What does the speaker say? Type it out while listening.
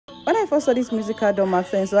I first saw this musical doormat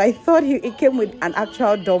thing, so I thought it came with an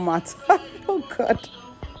actual doormat. Oh God.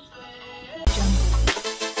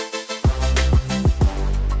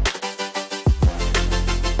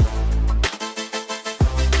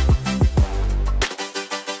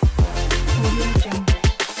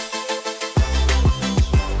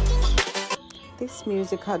 This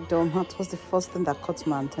musical doormat was the first thing that caught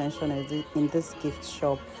my attention in this gift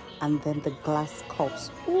shop, and then the glass cups.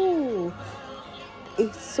 Ooh,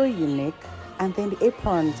 it's so unique. And then the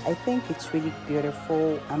aprons, I think it's really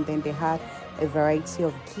beautiful. And then they had a variety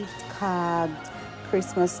of gift cards,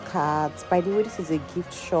 Christmas cards. By the way, this is a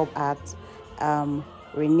gift shop at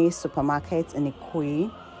Renee's Supermarket in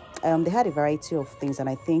Ikoyi. They had a variety of things, and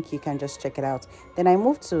I think you can just check it out. Then I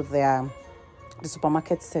moved to the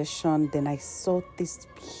supermarket section. Then I saw these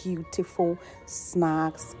beautiful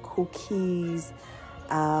snacks, cookies,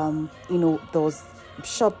 you know, those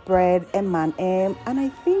shortbread, M&M, and I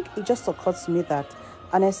think it just occurred to me that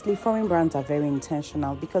honestly foreign brands are very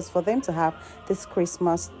intentional, because for them to have this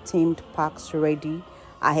Christmas themed packs ready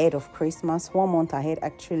ahead of Christmas, 1 month ahead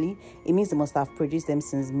actually, it means they must have produced them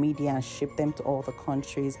since media and shipped them to all the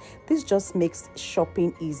countries. This just makes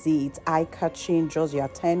shopping easy. It's eye-catching, draws your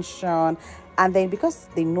attention. And then because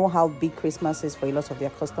they know how big Christmas is for a lot of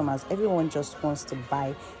their customers, everyone just wants to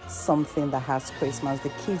buy something that has Christmas. The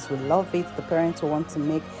kids will love it. The parents will want to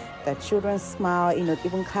make their children smile, you know,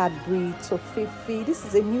 even Cadbury, Tofifi. This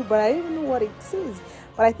is a new brand. I don't even know what it is,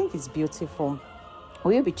 but I think it's beautiful.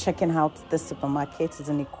 We'll be checking out the supermarket. It's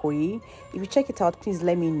in Ikoyi. If you check it out, please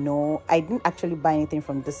let me know. I didn't actually buy anything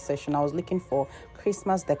from this session. I was looking for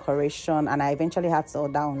Christmas decoration, and I eventually had to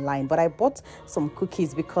order online, but I bought some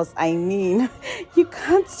cookies because I mean, you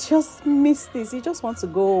can't just miss this. You just want to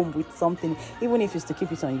go home with something, even if it's to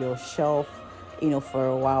keep it on your shelf, you know, for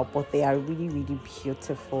a while. But they are really, really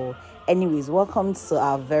beautiful. Anyways, welcome to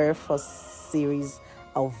our very first series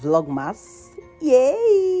of Vlogmas.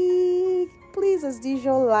 Yay! Please, as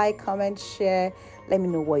usual, like, comment, share. Let me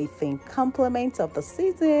know what you think. Compliment of the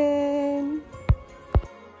season.